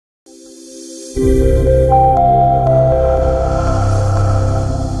We're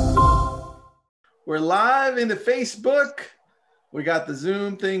live into Facebook. We got the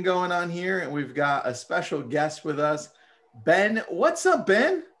Zoom thing going on here, and we've got a special guest with us, Ben. What's up,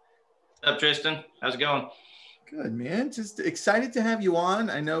 Ben? What's up, Tristan? How's it going? Good, man. Just excited to have you on.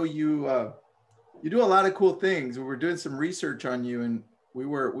 I know you do a lot of cool things. We were doing some research on you, and we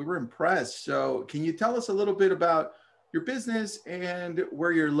were impressed. So, can you tell us a little bit about your business and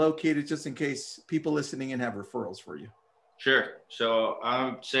where you're located, just in case people listening and have referrals for you? Sure. So I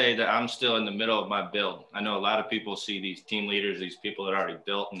would say that I'm still in the middle of my build. I know a lot of people see these team leaders, these people that are already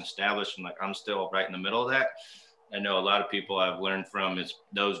built and established, and like I'm still right in the middle of that. I know a lot of people I've learned from is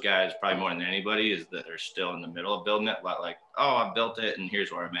those guys probably more than anybody is that they're still in the middle of building it. Like, oh, I built it and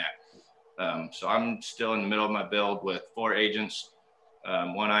here's where I'm at. So I'm still in the middle of my build with 4 agents,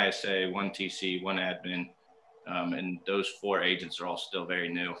 one ISA, one TC, one admin, and those 4 agents are all still very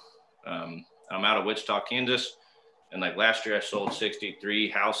new. I'm out of Wichita, Kansas. And like last year I sold 63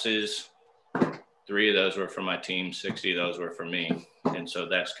 houses. 3 of those were for my team, 60 of those were for me. And so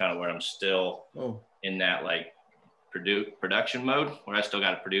that's kind of where I'm still in that like production mode where I still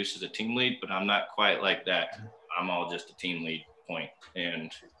got to produce as a team lead, but I'm not quite like that. I'm all just a team lead point.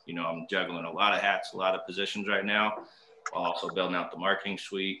 And, you know, I'm juggling a lot of hats, a lot of positions right now, while also building out the marketing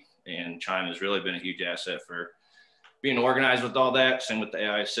suite. And Chime has really been a huge asset for being organized with all that, same with the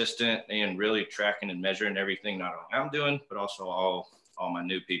AI assistant, and really tracking and measuring everything, not only I'm doing, but also all my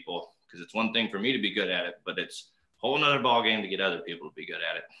new people. Because it's one thing for me to be good at it, but it's a whole nother ball game to get other people to be good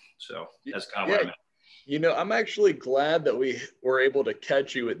at it. So that's kind of where I'm at. You know, I'm actually glad that we were able to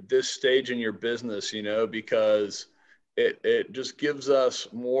catch you at this stage in your business, you know, because it just gives us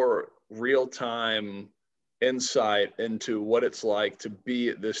more real-time insight into what it's like to be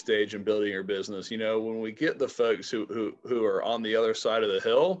at this stage in building your business. You know, when we get the folks who are on the other side of the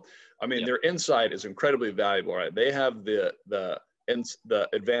hill, I mean, their insight is incredibly valuable, right? They have the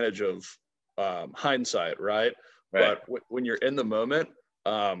advantage of hindsight, right? But when you're in the moment,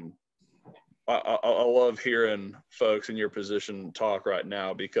 I love hearing folks in your position talk right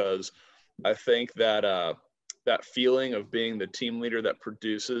now, because I think that that feeling of being the team leader that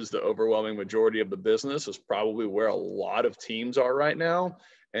produces the overwhelming majority of the business is probably where a lot of teams are right now.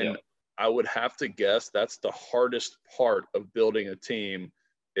 And I would have to guess that's the hardest part of building a team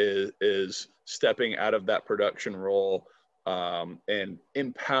is stepping out of that production role and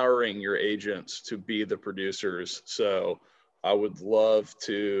empowering your agents to be the producers. So I would love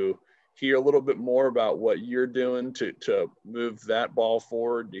to hear a little bit more about what you're doing to move that ball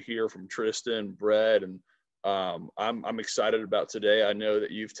forward, to hear from Tristan, Brett, and I'm excited about today. I know that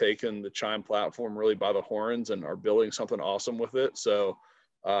you've taken the Chime platform really by the horns and are building something awesome with it. So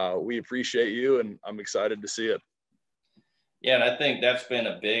we appreciate you, and I'm excited to see it. Yeah, and I think that's been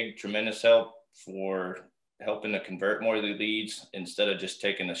a big, tremendous help for helping to convert more of the leads instead of just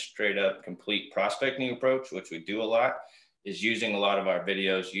taking a straight up complete prospecting approach, which we do a lot, is using a lot of our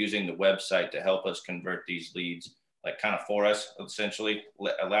videos, using the website to help us convert these leads, like kind of for us, essentially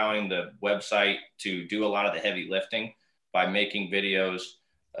allowing the website to do a lot of the heavy lifting by making videos,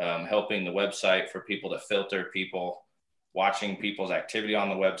 helping the website for people to filter people, watching people's activity on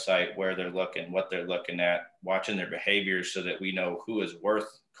the website, where they're looking, what they're looking at, watching their behaviors so that we know who is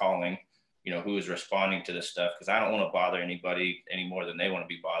worth calling, you know, who is responding to this stuff. Because I don't want to bother anybody any more than they want to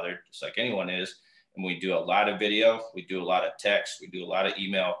be bothered, just like anyone is. And we do a lot of video, we do a lot of text, we do a lot of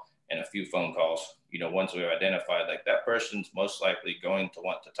email, and a few phone calls. You know, once we've identified like that person's most likely going to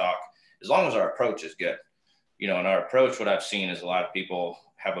want to talk, as long as our approach is good. You know, and our approach, what I've seen is a lot of people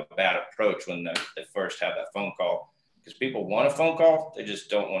have a bad approach when they first have that phone call, because people want a phone call. They just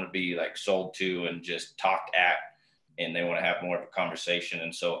don't want to be like sold to and just talked at, and they want to have more of a conversation.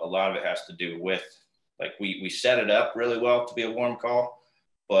 And so a lot of it has to do with like, we set it up really well to be a warm call,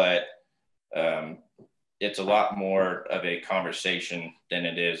 but it's a lot more of a conversation than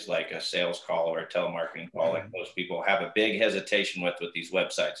it is like a sales call or a telemarketing call. Like most people have a big hesitation with these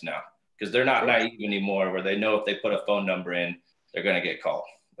websites now, because they're not naive anymore, where they know if they put a phone number in, they're going to get called.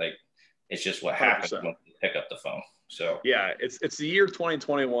 Like, it's just what happens 100%. When you pick up the phone. So yeah, it's the year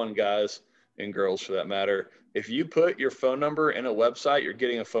 2021, guys and girls for that matter. If you put your phone number in a website, you're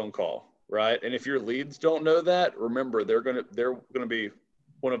getting a phone call, right? And if your leads don't know that, remember, they're going to be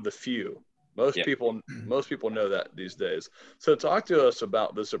one of the few. Most people know that these days. So talk to us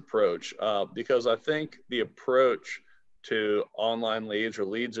about this approach, because I think the approach to online leads or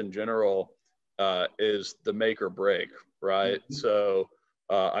leads in general is the make or break, right? Mm-hmm. So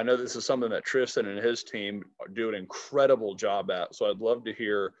I know this is something that Tristan and his team do an incredible job at. So I'd love to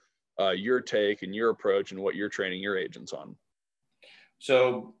hear your take and your approach and what you're training your agents on.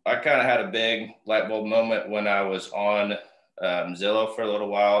 So I kind of had a big light bulb moment when I was on Zillow for a little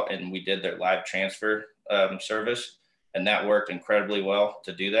while, and we did their live transfer service, and that worked incredibly well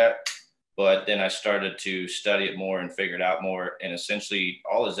to do that. But then I started to study it more and figure it out more. And essentially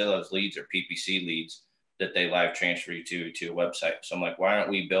all of Zillow's leads are PPC leads that they live transfer you to a website. So I'm like, why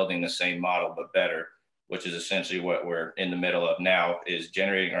aren't we building the same model, but better, which is essentially what we're in the middle of now, is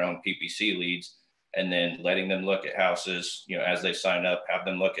generating our own PPC leads and then letting them look at houses, you know, as they sign up, have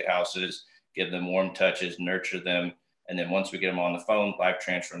them look at houses, give them warm touches, nurture them. And then once we get them on the phone, live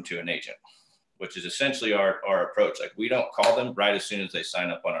transfer them to an agent, which is essentially our approach. Like, we don't call them right as soon as they sign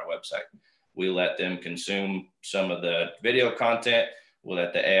up on our website. We let them consume some of the video content. We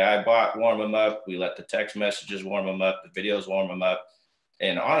let the AI bot warm them up. We let the text messages warm them up, the videos warm them up.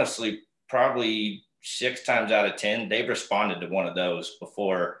 And honestly, probably 6 times out of 10, they've responded to one of those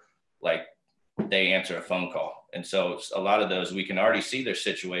before, like, they answer a phone call. And so a lot of those, we can already see their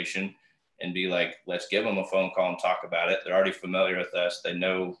situation and be like, let's give them a phone call and talk about it. They're already familiar with us. They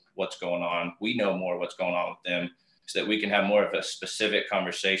know what's going on. We know more what's going on with them, so that we can have more of a specific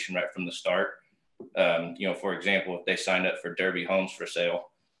conversation right from the start. You know, for example, if they signed up for Derby Homes for Sale,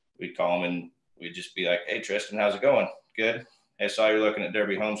 we'd call them and we'd just be like, hey, Tristan, how's it going? Good. Hey, I saw you're looking at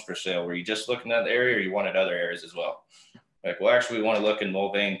Derby Homes for Sale. Were you just looking at the area, or you wanted other areas as well? Like, well, actually, we want to look in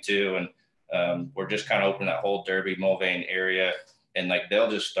Mulvane too. And we're just kind of opening that whole Derby Mulvane area. And like, they'll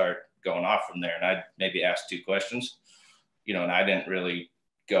just start going off from there. And I'd maybe ask 2 questions, you know, and I didn't really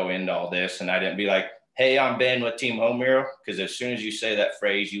go into all this. And I didn't be like, hey, I'm Ben with Team Home Hero. Because as soon as you say that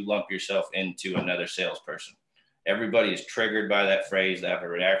phrase, you lump yourself into another salesperson. Everybody is triggered by that phrase. They have a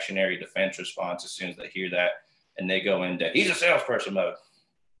reactionary defense response as soon as they hear that. And they go into, he's a salesperson mode.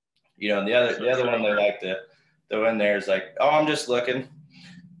 You know, and the other one they like to throw in there is like, oh, I'm just looking.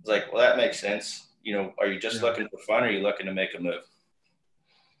 It's like, well, that makes sense. You know, are you just looking for fun, or are you looking to make a move?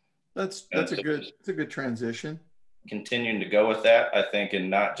 That's a good transition. Continuing to go with that, I think, and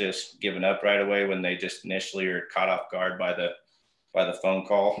not just giving up right away when they just initially are caught off guard by the phone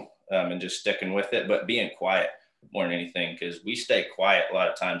call, and just sticking with it, but being quiet more than anything, because we stay quiet a lot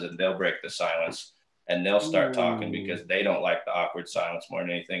of times and they'll break the silence and they'll start talking because they don't like the awkward silence more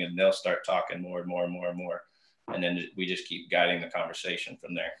than anything, and they'll start talking more and more and more and more. And then we just keep guiding the conversation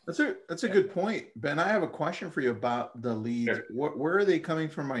from there. That's a good point, Ben. I have a question for you about the leads. Sure. Where are they coming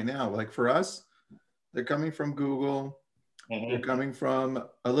from right now? Like, for us, they're coming from Google. Mm-hmm. They're coming from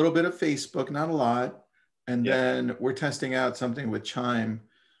a little bit of Facebook, not a lot. And then we're testing out something with Chime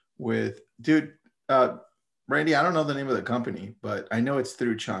with, Randy, I don't know the name of the company, but I know it's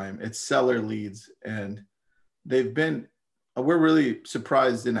through Chime. It's seller leads. And we're really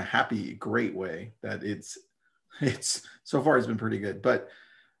surprised in a happy, great way that it's so far it's been pretty good, but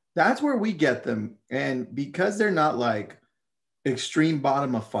that's where we get them. And because they're not like extreme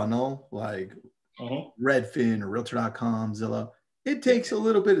bottom of funnel, like Redfin or Realtor.com, Zillow, it takes a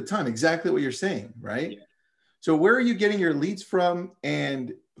little bit of time. Exactly what you're saying, right? Yeah. So where are you getting your leads from,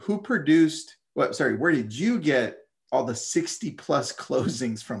 and who produced, where did you get all the 60 plus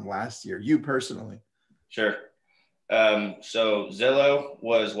closings from last year, you personally? Sure. So Zillow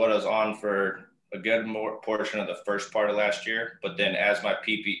was what I was on for a good portion of the first part of last year, but then as my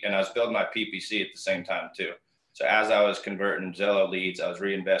and I was building my PPC at the same time too. So as I was converting Zillow leads, I was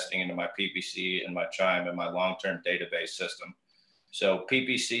reinvesting into my PPC and my Chime and my long-term database system. So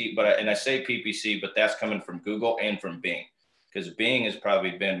PPC, and I say PPC, but that's coming from Google and from Bing, because Bing has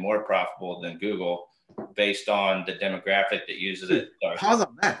probably been more profitable than Google based on the demographic that uses it. Pause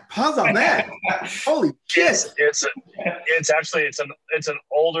on that. Holy shit. It's actually an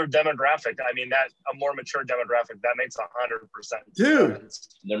older demographic. I mean, that a more mature demographic, that makes 100%. Dude,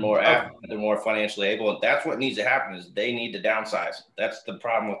 they're more financially able. And that's what needs to happen, is they need to downsize. That's the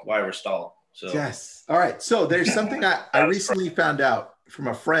problem with why we're stalled. So yes. All right. So there's something I recently found out from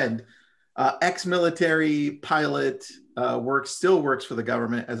a friend, ex-military pilot, still works for the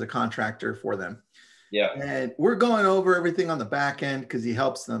government as a contractor for them. Yeah. And we're going over everything on the back end because he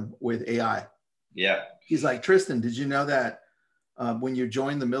helps them with AI. Yeah. He's like, Tristan, did you know that when you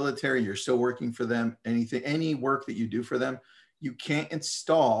join the military, you're still working for them, any work that you do for them, you can't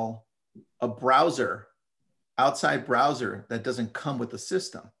install a outside browser that doesn't come with the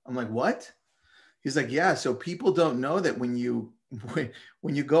system. I'm like, what? He's like, yeah. So people don't know that when you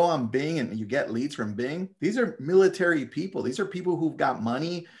go on Bing and you get leads from Bing, these are military people. These are people who've got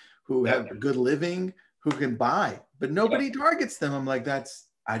money, who have a good living, who can buy, but nobody targets them. I'm like,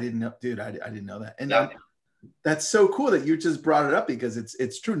 I didn't know, dude. I didn't know that. And that's so cool that you just brought it up, because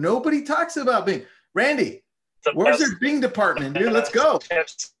it's true. Nobody talks about Bing. Randy, where's their Bing department, dude? Let's go.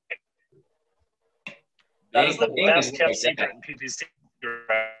 That is the best kept secret in PPC.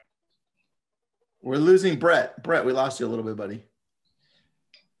 We're losing Brett. Brett, we lost you a little bit, buddy.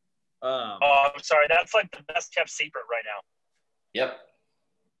 Oh, I'm sorry. That's like the best kept secret right now. Yep.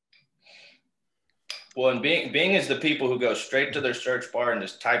 Well, and Bing is the people who go straight to their search bar and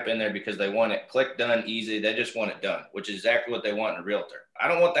just type in there because they want it click done easy. They just want it done, which is exactly what they want in a realtor. I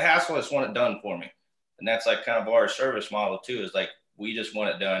don't want the hassle. I just want it done for me. And that's like kind of our service model too, is like, we just want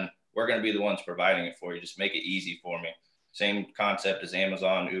it done. We're going to be the ones providing it for you. Just make it easy for me. Same concept as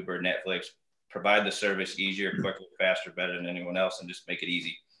Amazon, Uber, Netflix. Provide the service easier, quicker, faster, better than anyone else, and just make it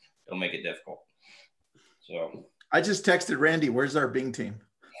easy. Don't make it difficult. So I just texted Randy, where's our Bing team?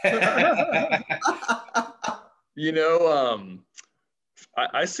 You know,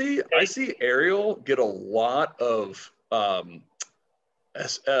 I see Ariel get a lot of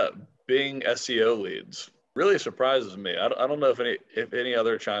Bing SEO leads. Really surprises me. I don't know if any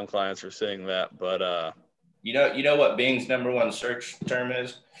other Chime clients are seeing that, but you know what Bing's #1 search term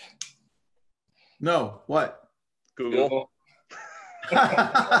is? No, what? Google.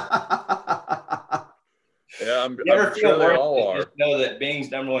 Yeah, I'm Never sure they all are. Just know that Bing's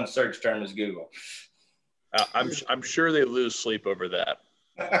 #1 search term is Google. I'm sure they lose sleep over that.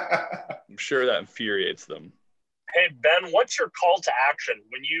 I'm sure that infuriates them. Hey Ben, what's your call to action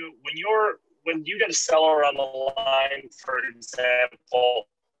when you get a seller on the line, for example,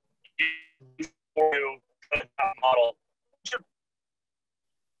 for you model?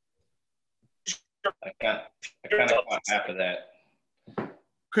 I kind of caught half of that.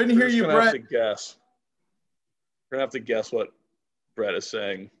 Couldn't hear you, Brett. We're gonna have to guess what Brett is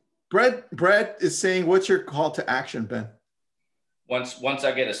saying. Brett is saying, what's your call to action, Ben? Once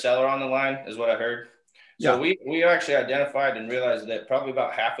I get a seller on the line is what I heard. So yeah. we actually identified and realized that probably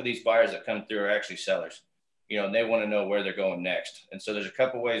about half of these buyers that come through are actually sellers, and they want to know where they're going next. And so there's a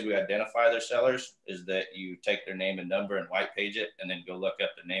couple ways we identify their sellers is that you take their name and number and white page it, and then go look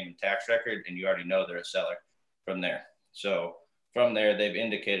up the name and tax record, and you already know they're a seller from there. So from there, they've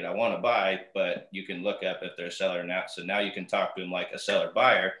indicated, I want to buy, but you can look up if they're a seller or not. So now you can talk to them like a seller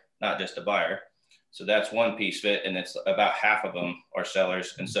buyer, not just a buyer. So that's one piece of it. And it's about half of them are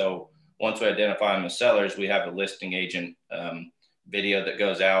sellers. And so once we identify them as sellers, we have a listing agent video that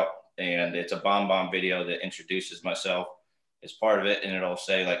goes out, and it's a bomb video that introduces myself as part of it. And it'll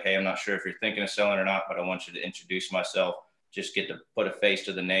say like, hey, I'm not sure if you're thinking of selling or not, but I want you to introduce myself. Just get to put a face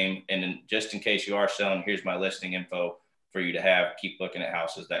to the name. And then just in case you are selling, here's my listing info for you to have, keep looking at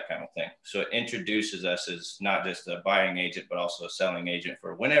houses, that kind of thing. So it introduces us as not just a buying agent, but also a selling agent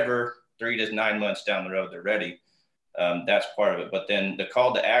for whenever 3 to 9 months down the road they're ready. That's part of it. But then the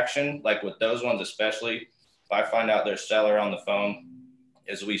call to action, like with those ones, especially if I find out their seller on the phone,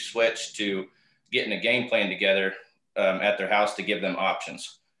 is we switch to getting a game plan together at their house to give them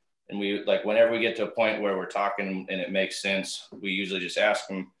options. And we like, whenever we get to a point where we're talking and it makes sense, we usually just ask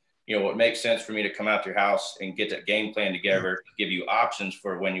them, what makes sense for me to come out to your house and get that game plan together to give you options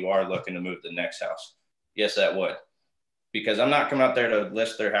for when you are looking to move to the next house? Yes, that would. Because I'm not coming out there to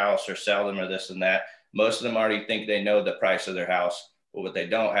list their house or sell them or this and that. Most of them already think they know the price of their house, but what they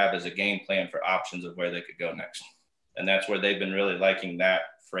don't have is a game plan for options of where they could go next. And that's where they've been really liking that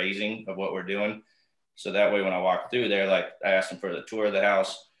phrasing of what we're doing. So that way, when I walk through there, like I ask them for the tour of the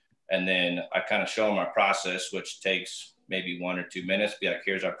house, and then I kind of show them our process, which takes maybe 1 or 2 minutes. Be like,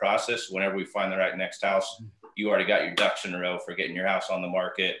 here's our process. Whenever we find the right next house, you already got your ducks in a row for getting your house on the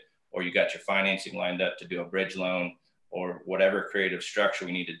market, or you got your financing lined up to do a bridge loan or whatever creative structure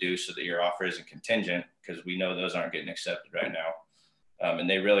we need to do so that your offer isn't contingent, because we know those aren't getting accepted right now. And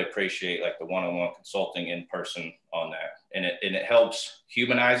they really appreciate like the one-on-one consulting in person on that. And it helps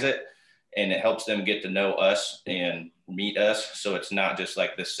humanize it, and it helps them get to know us and meet us. So it's not just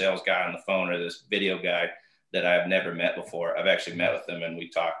like this sales guy on the phone or this video guy that I've never met before. I've actually met with them and we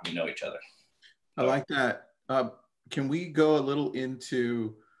talk, we know each other. I like that. Can we go a little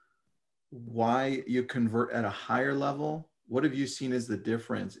into why you convert at a higher level? What have you seen as the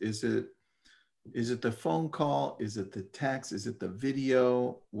difference? Is it the phone call? Is it the text? Is it the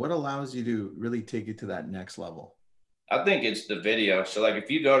video? What allows you to really take it to that next level? I think it's the video. So like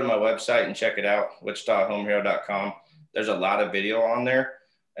if you go to my website and check it out, wichitahomehero.com, there's a lot of video on there.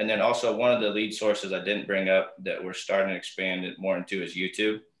 And then also one of the lead sources I didn't bring up that we're starting to expand it more into is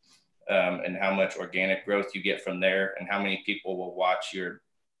YouTube, and how much organic growth you get from there, and how many people will watch your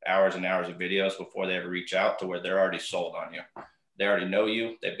hours and hours of videos before they ever reach out to where they're already sold on you. They already know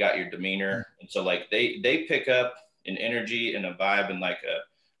you, they've got your demeanor. And so like they pick up an energy and a vibe and like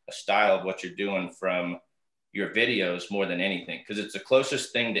a style of what you're doing from your videos more than anything, because it's the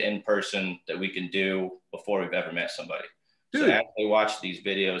closest thing to in person that we can do before we've ever met somebody. Dude. So as they watch these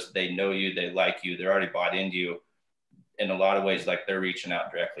videos, they know you, they like you, they're already bought into you. in a lot of ways, like they're reaching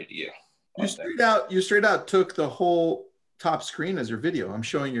out directly to you. You straight out took the whole top screen as your video. I'm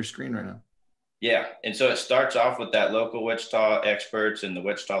showing your screen right now. Yeah. And so it starts off with that local Wichita experts and the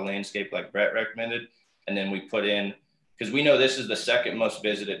Wichita landscape, like Brett recommended. And then we put in, because we know this is the second most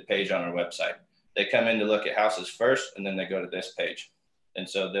visited page on our website. They come in to look at houses first, and then they go to this page. And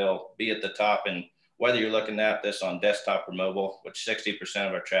so they'll be at the top. And whether you're looking at this on desktop or mobile, which 60%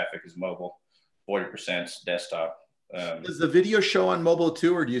 of our traffic is mobile, 40% is desktop. Does the video show on mobile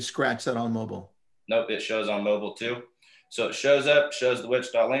too, or do you scratch that on mobile? Nope, it shows on mobile too. So it shows up, shows the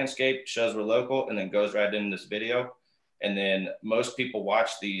Wichita landscape, shows we're local, and then goes right into this video. And then most people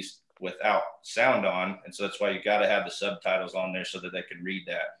watch these without sound on. And so that's why you got to have the subtitles on there so that they can read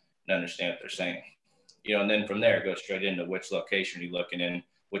that and understand what they're saying. You know, and then from there, it goes straight into which location you're looking in,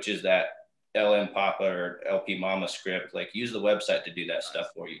 which is that LM Papa or LP Mama script. Like, use the website to do that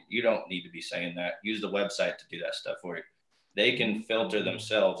stuff for you. You don't need to be saying that. Use the website to do that stuff for you. They can filter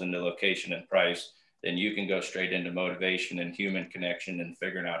themselves into location and price. Then you can go straight into motivation and human connection and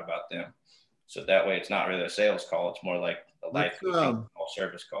figuring out about them. So that way it's not really a sales call. It's more like a life call,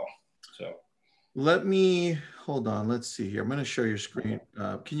 service call. So let me, hold on. Let's see here. I'm going to show your screen.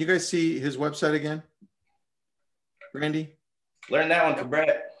 Can you guys see his website again? Randy? Learn that one from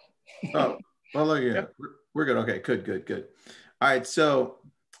Brett. Oh, well, look, yeah, we're good. Okay, good. All right. So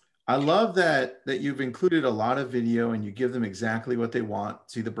I love that you've included a lot of video and you give them exactly what they want.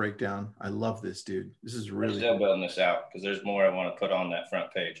 See the breakdown. I love this, dude. This is really We're still building this out because there's more I want to put on that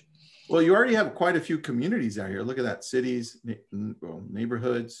front page. Well, you already have quite a few communities out here. Look at that. Cities,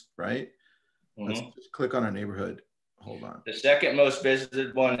 neighborhoods, right? Let's just click on a neighborhood. Hold on. The second most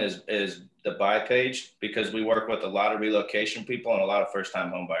visited one is the buy page, because we work with a lot of relocation people and a lot of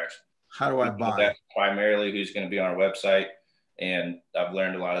first-time home buyers. How do I buy? That's primarily who's going to be on our website. And I've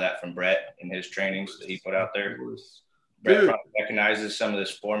learned a lot of that from Brett and his trainings that he put out there. Brett probably recognizes some of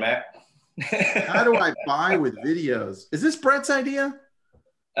this format. How do I buy with videos? Is this Brett's idea?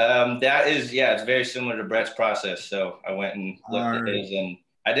 That is, yeah, it's very similar to Brett's process. So I went and looked at his, and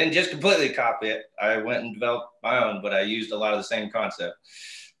I didn't just completely copy it. I went and developed my own, but I used a lot of the same concept.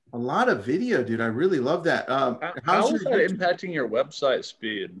 A lot of video, dude. I really love that. How is that impacting your website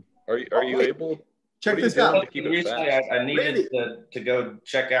speed? Are you able? Check this out. Recently, I needed to go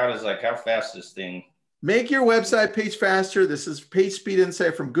check out is like how fast this thing. Make your website page faster. This is Page Speed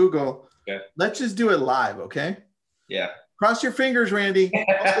Insight from Google. Okay. Let's just do it live, okay? Yeah. Cross your fingers, Randy.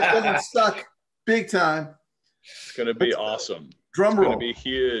 It doesn't suck big time. It's going to be awesome. Drum roll. It's going to be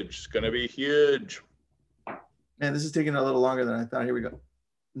huge. It's going to be huge. Man, this is taking a little longer than I thought. Here we go.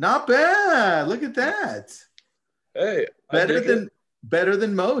 Not bad. Look at that. Hey, better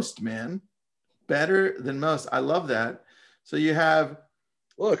than most, man. Better than most. I love that. So you have,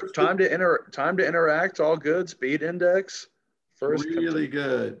 look, time to interact, all good. Speed index, first, really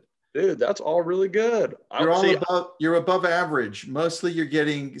good, dude. That's all really good. You're above average. Mostly you're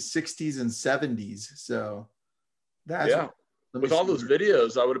getting 60s and 70s. So that's with all those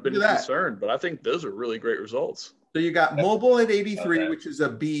videos, I would have been concerned, but I think those are really great results. So you got mobile at 83, which is a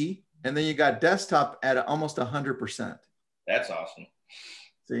B, and then you got desktop at almost 100%. That's awesome.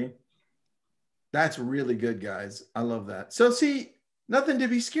 See? That's really good, guys. I love that. So see, nothing to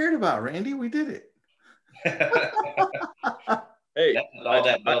be scared about, Randy. We did it. Hey, all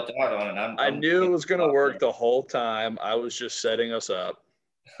that built out on it. I knew it was going to work the whole time. I was just setting us up.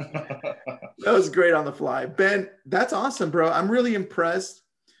 That was great on the fly. Ben, that's awesome, bro. I'm really impressed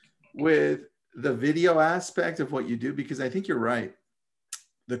with the video aspect of what you do, because I think you're right.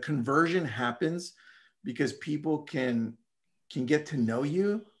 The conversion happens because people can get to know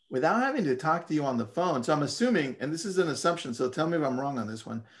you without having to talk to you on the phone. So I'm assuming, and this is an assumption, so tell me if I'm wrong on this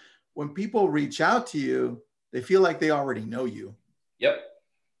one. When people reach out to you, they feel like they already know you. Yep.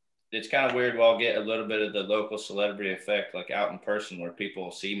 It's kind of weird. I'll get a little bit of the local celebrity effect, like out in person, where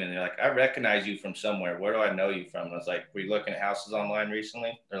people see me and they're like, I recognize you from somewhere. Where do I know you from? And I was like, were you looking at houses online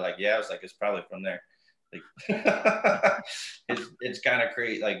recently? They're like, yeah. I was like, it's probably from there. Like, it's kind of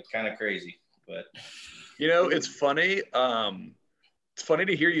crazy, but you know, it's funny. It's funny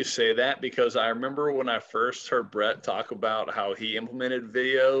to hear you say that, because I remember when I first heard Brett talk about how he implemented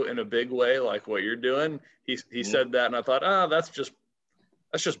video in a big way, like what you're doing. He said that, and I thought, that's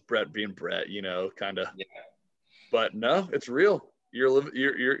just Brett being Brett, you know, kind of. Yeah. But no, it's real.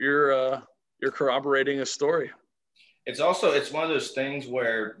 You're corroborating a story. It's one of those things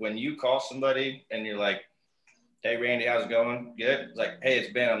where when you call somebody and you're like, hey, Randy, how's it going? Good. It's like, hey,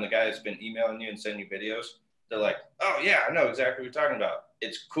 it's Ben. I'm the guy that's been emailing you and sending you videos. They're like, oh, yeah, I know exactly what you're talking about.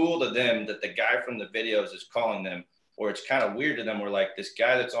 It's cool to them that the guy from the videos is calling them, or it's kind of weird to them. We're like, this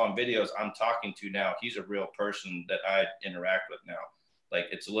guy that's on videos I'm talking to now, he's a real person that I interact with now. Like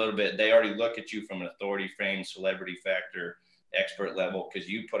it's a little bit, they already look at you from an authority frame, celebrity factor, expert level, because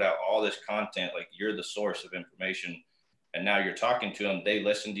you put out all this content, like you're the source of information. And now you're talking to them, they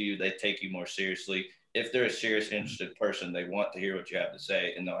listen to you, they take you more seriously. If they're a serious, interested person, they want to hear what you have to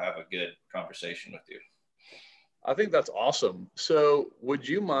say, and they'll have a good conversation with you. I think that's awesome. So would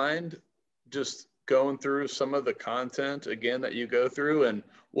you mind just going through some of the content again that you go through, and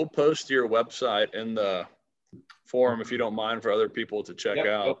we'll post your website in the forum if you don't mind for other people to check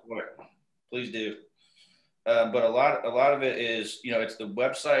out. Go for it. Please do. But a lot of it is, you know, it's the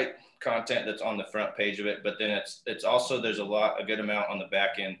website content that's on the front page of it, but then it's also, there's a good amount on the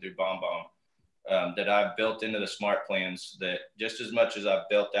back end through BombBomb that I've built into the smart plans, that just as much as I've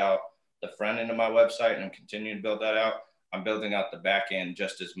built out the front end of my website and I'm continuing to build that out, I'm building out the back end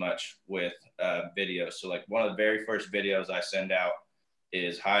just as much with videos. So like one of the very first videos I send out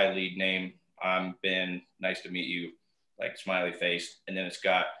is, hi, lead name, I'm Ben, nice to meet you, like smiley face. And then it's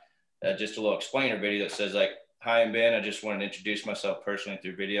got just a little explainer video that says like, hi, I'm Ben, I just wanted to introduce myself personally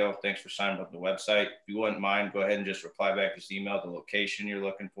through video. Thanks for signing up on the website. If you wouldn't mind, go ahead and just reply back this email, the location you're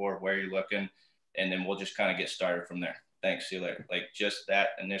looking for, where you're looking, and then we'll just kind of get started from there. Thanks, see you later. Like just that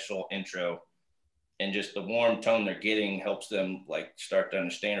initial intro and just the warm tone they're getting helps them like start to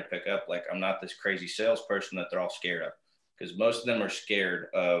understand or pick up, like I'm not this crazy salesperson that they're all scared of, because most of them are scared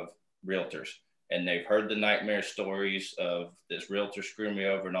of realtors. And they've heard the nightmare stories of this realtor screw me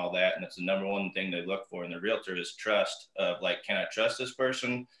over and all that. And it's the number one thing they look for in the realtor is trust of like, can I trust this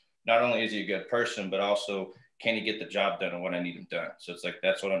person? Not only is he a good person, but also can he get the job done and what I need him done? So it's like,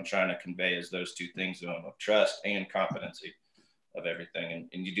 that's what I'm trying to convey is those two things to them, of trust and competency of everything.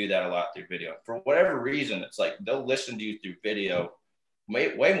 And you do that a lot through video. For whatever reason, it's like, they'll listen to you through video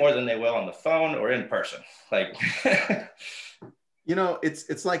way more than they will on the phone or in person. Like, you know,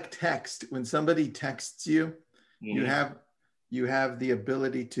 it's like text. When somebody texts you, mm-hmm. you have the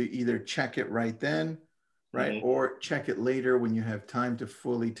ability to either check it right then, right? Mm-hmm. Or check it later when you have time to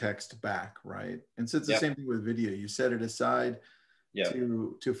fully text back, right? And so it's the same thing with video. You set it aside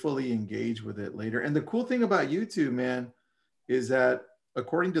to fully engage with it later. And the cool thing about YouTube, man, is that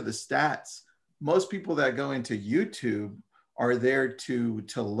according to the stats, most people that go into YouTube are there to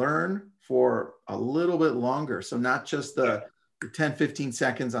learn for a little bit longer. So not just the 10, 15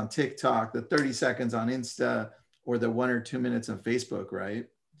 seconds on TikTok, the 30 seconds on Insta, or the 1 or 2 minutes on Facebook, right?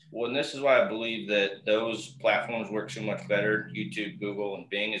 Well, and this is why I believe that those platforms work so much better, YouTube, Google, and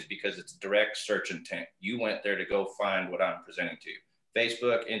Bing, is because it's direct search intent. You went there to go find what I'm presenting to you.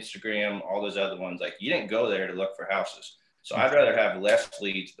 Facebook, Instagram, all those other ones, like you didn't go there to look for houses. So I'd rather have less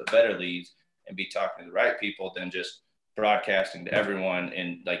leads, but better leads, and be talking to the right people than just broadcasting to everyone.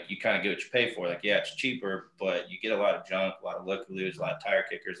 And like, you kind of get what you pay for. Like, yeah, it's cheaper, but you get a lot of junk, a lot of look-a-loos, a lot of tire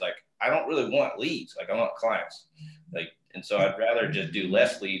kickers. Like, I don't really want leads. Like, I want clients. Like, and so I'd rather just do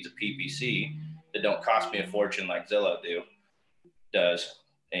less leads of PPC that don't cost me a fortune like Zillow does,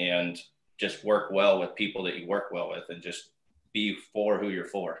 and just work well with people that you work well with, and just be for who you're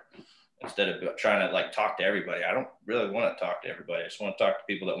for, instead of trying to like talk to everybody. I don't really want to talk to everybody. I just want to talk to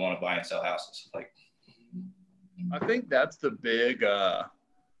people that want to buy and sell houses. Like, I think that's the big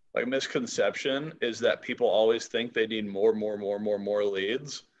like misconception, is that people always think they need more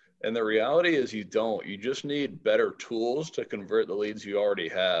leads. And the reality is you don't. You just need better tools to convert the leads you already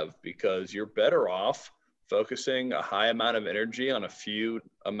have, because you're better off focusing a high amount of energy on a few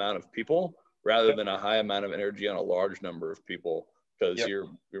amount of people rather than a high amount of energy on a large number of people, because you're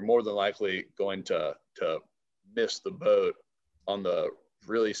more than likely going to miss the boat on the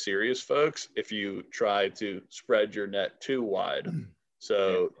really serious folks if you try to spread your net too wide.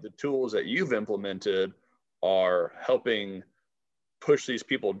 So the tools that you've implemented are helping push these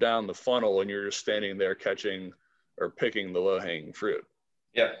people down the funnel, and you're just standing there catching or picking the low-hanging fruit.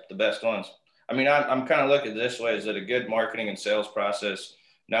 Yeah, the best ones. I mean, I'm kind of looking at this way, is that a good marketing and sales process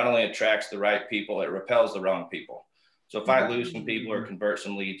not only attracts the right people, it repels the wrong people. So if I lose some people or convert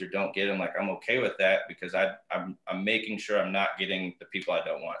some leads or don't get them, like I'm okay with that, because I'm making sure I'm not getting the people I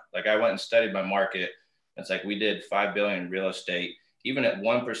don't want. Like I went and studied my market. It's like we did 5 billion in real estate. Even at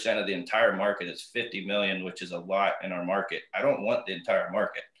 1% of the entire market, it's 50 million, which is a lot in our market. I don't want the entire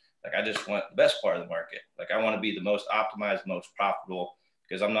market. Like I just want the best part of the market. Like I want to be the most optimized, most profitable,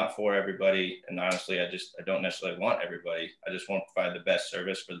 because I'm not for everybody. And honestly, I don't necessarily want everybody. I just want to provide the best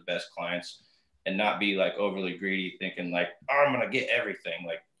service for the best clients, and not be like overly greedy, thinking like, oh, I'm going to get everything.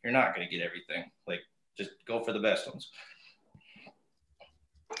 Like you're not going to get everything. Like just go for the best ones.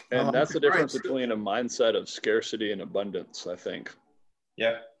 And that's the difference between a mindset of scarcity and abundance, I think.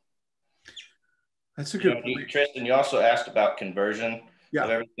 Yeah. That's a good point. Tristan, you also asked about conversion Yeah.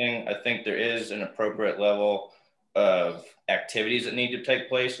 of everything. I think there is an appropriate level of activities that need to take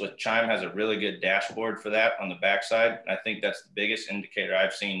place. With Chime has a really good dashboard for that on the backside. I think that's the biggest indicator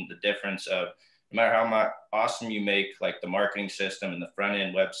I've seen the difference of no matter how awesome you make like the marketing system and the front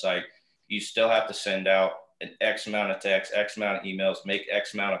end website, you still have to send out an X amount of texts, X amount of emails, make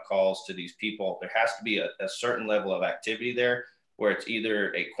X amount of calls to these people. There has to be a certain level of activity there where it's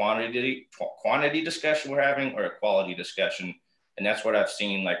either a quantity discussion we're having or a quality discussion. And that's what I've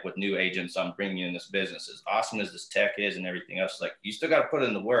seen, like with new agents I'm bringing in this business. As awesome as this tech is and everything else, like you still got to put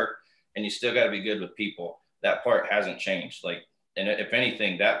in the work and you still got to be good with people. That part hasn't changed. Like, and if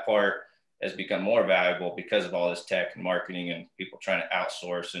anything, that part has become more valuable because of all this tech and marketing and people trying to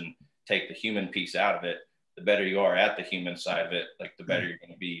outsource and take the human piece out of it. The better you are at the human side of it, like the better you're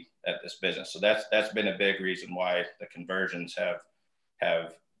going to be at this business. So that's been a big reason why the conversions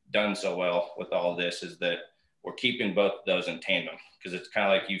have done so well with all this, is that we're keeping both of those in tandem, because it's kind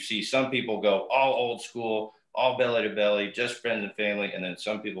of like you see some people go all old school, all belly to belly, just friends and family. And then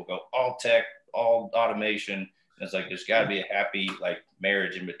some people go all tech, all automation. And it's like, there's got to be a happy like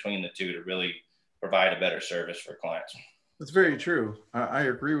marriage in between the two to really provide a better service for clients. That's very true. I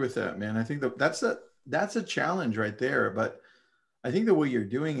agree with that, man. I think that's a challenge right there. But I think the way you're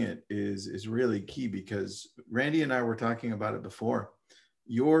doing it is really key, because Randy and I were talking about it before.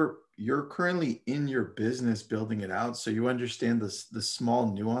 You're currently in your business building it out, so you understand the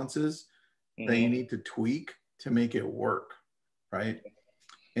small nuances that you need to tweak to make it work, right?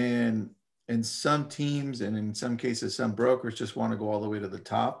 And some teams, and in some cases some brokers, just want to go all the way to the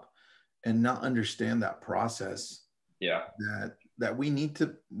top and not understand that process. Yeah, that we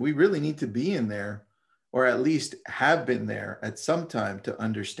really need to be in there, or at least have been there at some time, to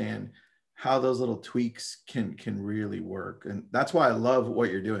understand how those little tweaks can really work. And that's why I love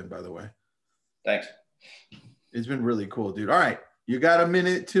what you're doing, by the way. Thanks. It's been really cool, dude. All right. You got a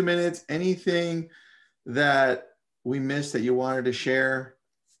minute, 2 minutes, anything that we missed that you wanted to share?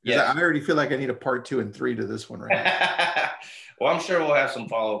 Yeah. I already feel like I need a part 2 and 3 to this one right now. Well, I'm sure we'll have some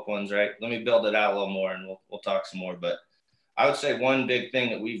follow-up ones, right? Let me build it out a little more and we'll talk some more. But I would say one big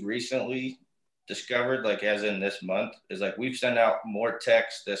thing that we've recently discovered, like as in this month, is like we've sent out more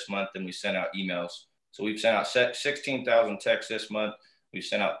texts this month than we sent out emails. So we've sent out 16,000 texts this month. We've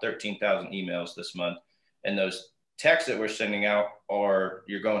sent out 13,000 emails this month. And those texts that we're sending out are,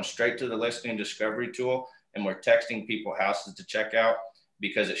 you're going straight to the listing discovery tool, and we're texting people houses to check out,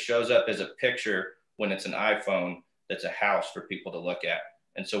 because it shows up as a picture when it's an iPhone that's a house for people to look at.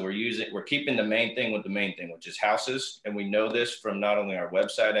 And so we're keeping the main thing with the main thing, which is houses. And we know this from not only our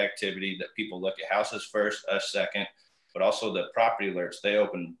website activity, that people look at houses first, us second, but also the property alerts. They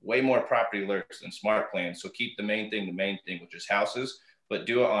open way more property alerts than smart plans. So keep the main thing, which is houses, but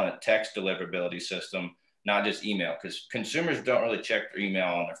do it on a text deliverability system, not just email, because consumers don't really check their email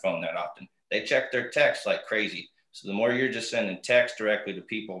on their phone that often. They check their text like crazy. So the more you're just sending text directly to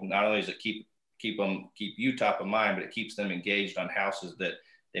people, not only does it keep you top of mind, but it keeps them engaged on houses that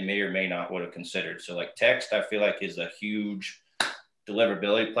they may or may not would have considered. So like text, I feel like is a huge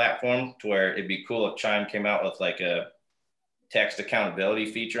deliverability platform, to where it'd be cool if Chime came out with like a text accountability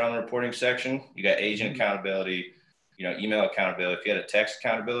feature on the reporting section. You got agent accountability, email accountability. If you had a text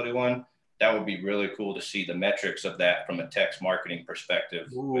accountability one, that would be really cool to see the metrics of that from a text marketing perspective.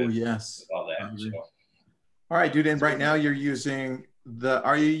 Oh, yes. All that. So. All right, dude. And right now you're using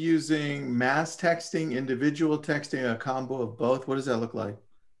are you using mass texting, individual texting, a combo of both? What does that look like?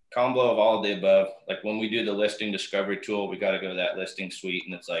 Combo of all of the above. Like when we do the listing discovery tool, we got to go to that listing suite,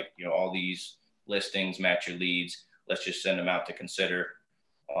 and it's like, all these listings match your leads. Let's just send them out to consider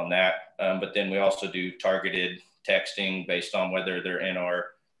on that. But then we also do targeted texting based on whether they're in our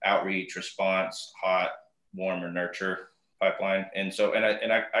outreach, response, hot, warm, or nurture pipeline. And so, and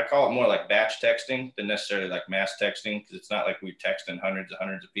I call it more like batch texting than necessarily like mass texting, because it's not like we're texting hundreds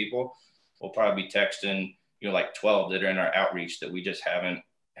of people. We'll probably be texting, like 12 that are in our outreach that we just haven't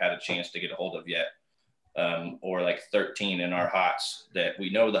had a chance to get a hold of yet. Or like 13 in our hots that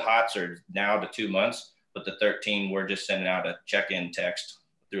we know the hots are now to 2 months, but the 13 we're just sending out a check-in text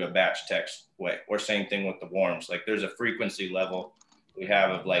through a batch text way. Or same thing with the warms. Like there's a frequency level we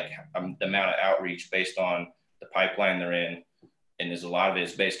have of like the amount of outreach based on the pipeline they're in. And there's a lot of it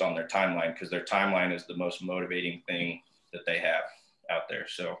is based on their timeline, because their timeline is the most motivating thing that they have out there.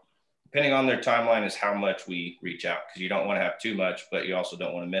 So depending on their timeline is how much we reach out, because you don't want to have too much, but you also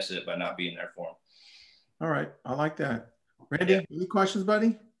don't want to miss it by not being there for them. All right. I like that. Randy, any questions,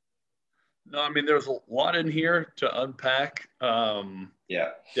 buddy? No, I mean, there's a lot in here to unpack. Yeah,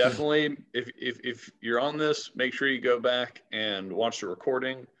 definitely. If you're on this, make sure you go back and watch the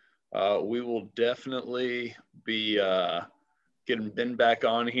recording. We will definitely be getting Ben back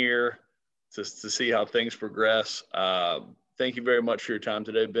on here to see how things progress. Thank you very much for your time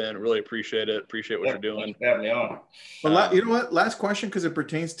today, Ben. Really appreciate it. Appreciate what you're doing. Thanks for having me on. Well, you know what? Last question, because it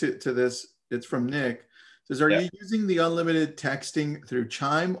pertains to this. It's from Nick. It says, are you using the unlimited texting through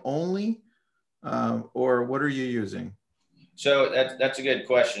Chime only, or what are you using? So that's a good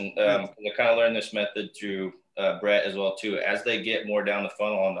question. I kind of learned this method through Brett as well too. As they get more down the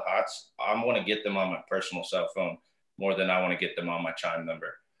funnel on the hots, I want to get them on my personal cell phone more than I want to get them on my Chime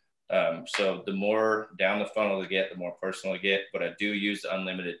number. So the more down the funnel they get, the more personal they get. But I do use the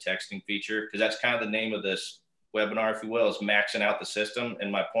unlimited texting feature because that's kind of the name of this webinar, if you will, is maxing out the system.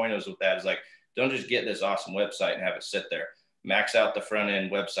 And my point is with that is like, don't just get this awesome website and have it sit there. Max out the front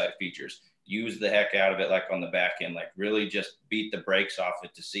end website features. Use the heck out of it, like on the back end, like really just beat the brakes off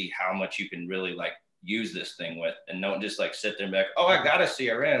it to see how much you can really like use this thing with, and don't just like sit there and be like, oh, I got a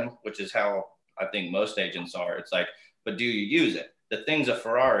CRM, which is how I think most agents are. It's like, but do you use it? The thing's a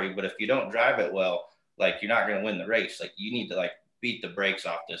Ferrari, but if you don't drive it well, like you're not going to win the race. Like you need to like beat the brakes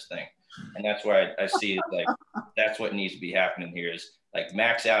off this thing. And that's where I see it. Like, that's what needs to be happening here is like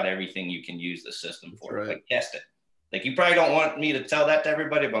max out everything you can use the system for. Right. Like test it. Like you probably don't want me to tell that to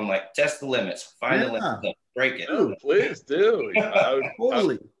everybody, but I'm like, test the limits, find the limits, break it. Dude, please do.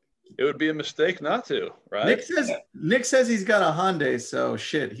 Totally. It would be a mistake not to, right? Nick says he's got a Hyundai, so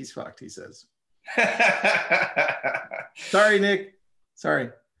shit, he's fucked, he says. Sorry, Nick. Sorry.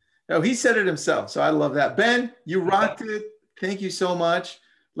 No, he said it himself, so I love that. Ben, you rocked it. Thank you so much.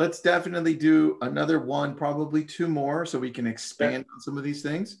 Let's definitely do another one, probably two more, so we can expand on some of these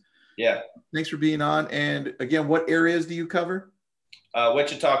things. Yeah. Thanks for being on. And again, what areas do you cover?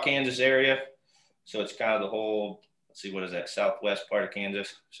 Wichita, Kansas area. So it's kind of the whole, let's see, what is that, southwest part of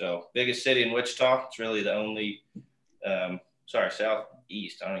Kansas. So biggest city in Wichita. It's really the only,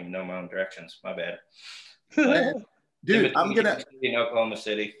 southeast. I don't even know my own directions. My bad. Dude, I'm going to in Oklahoma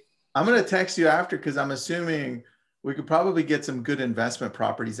City. I'm going to text you after because I'm assuming we could probably get some good investment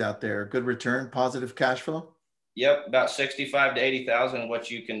properties out there. Good return, positive cash flow. Yep, about 65 to 80,000, what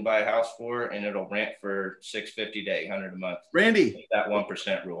you can buy a house for, and it'll rent for 650 to 800 a month. Randy, that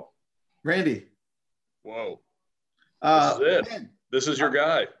 1% rule. Randy, whoa, this is it. Ben, this is your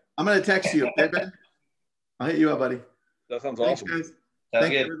guy. I'm gonna text you, okay, Ben? I'll hit you up, buddy. That sounds Thanks, awesome. Guys. Sounds Thanks,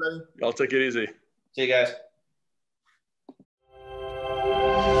 good. everybody. Y'all take it easy. See you guys.